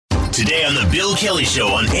Today on the Bill Kelly Show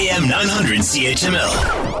on AM 900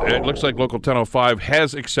 CHML. It looks like Local 1005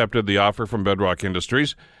 has accepted the offer from Bedrock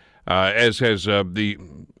Industries, as has the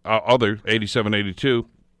other 8782,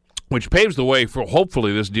 which paves the way for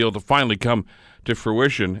hopefully this deal to finally come to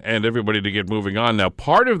fruition and everybody to get moving on. Now,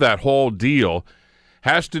 part of that whole deal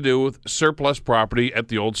has to do with surplus property at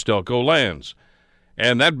the old Stelco lands.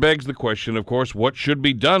 And that begs the question, of course, what should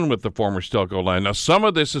be done with the former Stelco land? Now, some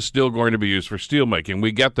of this is still going to be used for steelmaking.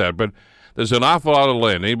 We get that, but there's an awful lot of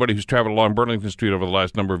land. Anybody who's traveled along Burlington Street over the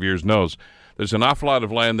last number of years knows there's an awful lot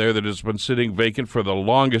of land there that has been sitting vacant for the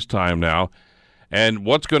longest time now. And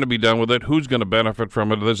what's going to be done with it? Who's going to benefit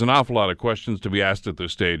from it? There's an awful lot of questions to be asked at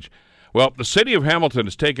this stage. Well, the city of Hamilton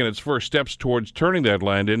has taken its first steps towards turning that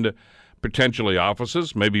land into potentially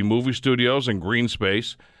offices, maybe movie studios and green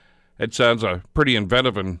space. It sounds a pretty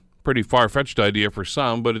inventive and pretty far-fetched idea for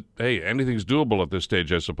some, but hey, anything's doable at this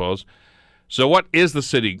stage, I suppose. So what is the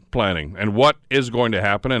city planning, and what is going to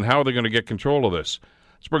happen, and how are they going to get control of this?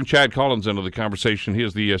 Let's bring Chad Collins into the conversation. He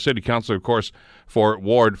is the city councilor, of course, for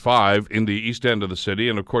Ward 5 in the east end of the city,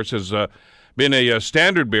 and of course has been a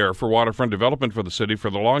standard bearer for waterfront development for the city for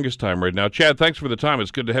the longest time right now. Chad, thanks for the time. It's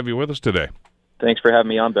good to have you with us today. Thanks for having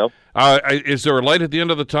me on, Bill. Is there a light at the end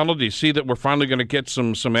of the tunnel? Do you see that we're finally going to get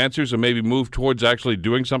some answers and maybe move towards actually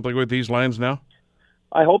doing something with these lands now?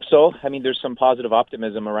 I hope so. I mean, there's some positive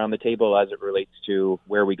optimism around the table as it relates to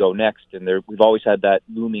where we go next. And we've always had that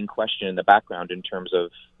looming question in the background in terms of,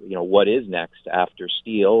 what is next after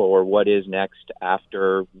steel, or what is next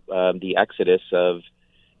after the exodus of,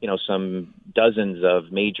 some dozens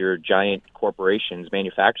of major giant corporations,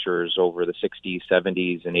 manufacturers over the 60s,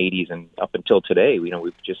 70s, and 80s, and up until today.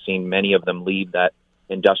 We've just seen many of them leave that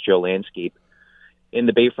industrial landscape in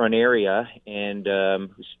the Bayfront area. And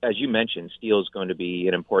as you mentioned, steel is going to be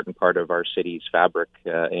an important part of our city's fabric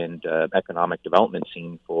and economic development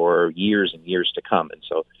scene for years and years to come. And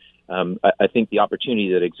so I think the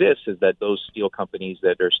opportunity that exists is that those steel companies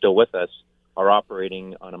that are still with us are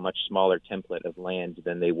operating on a much smaller template of land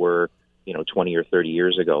than they were, 20 or 30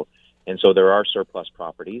 years ago. And so there are surplus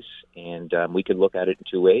properties, and we can look at it in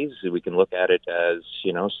two ways. We can look at it as,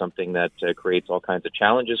 something that creates all kinds of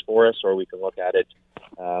challenges for us, or we can look at it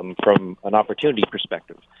from an opportunity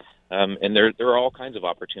perspective. And there are all kinds of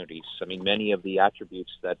opportunities. I mean, many of the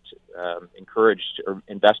attributes that encouraged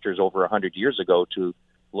investors over 100 years ago to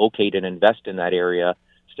locate and invest in that area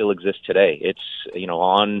still exists today. It's,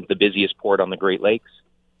 on the busiest port on the Great Lakes.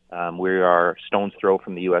 We are stone's throw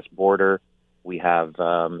from the U.S. border. We have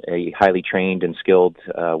a highly trained and skilled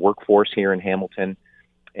workforce here in Hamilton,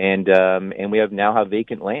 and we now have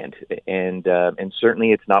vacant land. And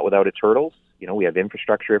certainly it's not without its hurdles. We have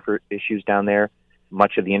infrastructure issues down there.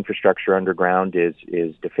 Much of the infrastructure underground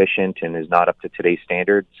is deficient and is not up to today's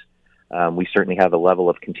standards. We certainly have a level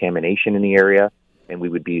of contamination in the area, and we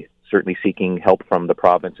would be certainly seeking help from the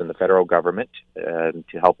province and the federal government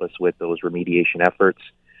to help us with those remediation efforts.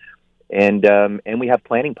 And we have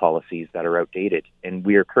planning policies that are outdated. And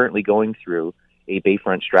we are currently going through a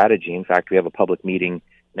Bayfront strategy. In fact, we have a public meeting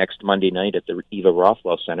next Monday night at the Eva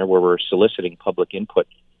Rothwell Center where we're soliciting public input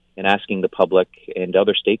and asking the public and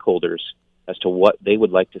other stakeholders as to what they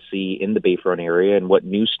would like to see in the Bayfront area and what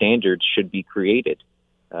new standards should be created.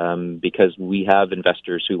 Because we have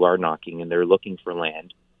investors who are knocking and they're looking for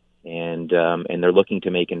land, and they're looking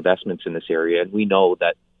to make investments in this area. And we know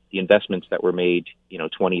that the investments that were made,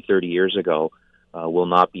 20, 30 years ago will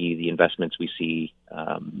not be the investments we see,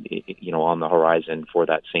 on the horizon for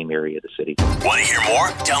that same area of the city. Want to hear more?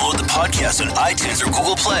 Download the podcast on iTunes or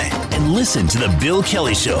Google Play and listen to The Bill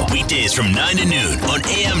Kelly Show weekdays from 9 to noon on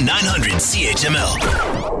AM 900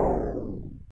 CHML.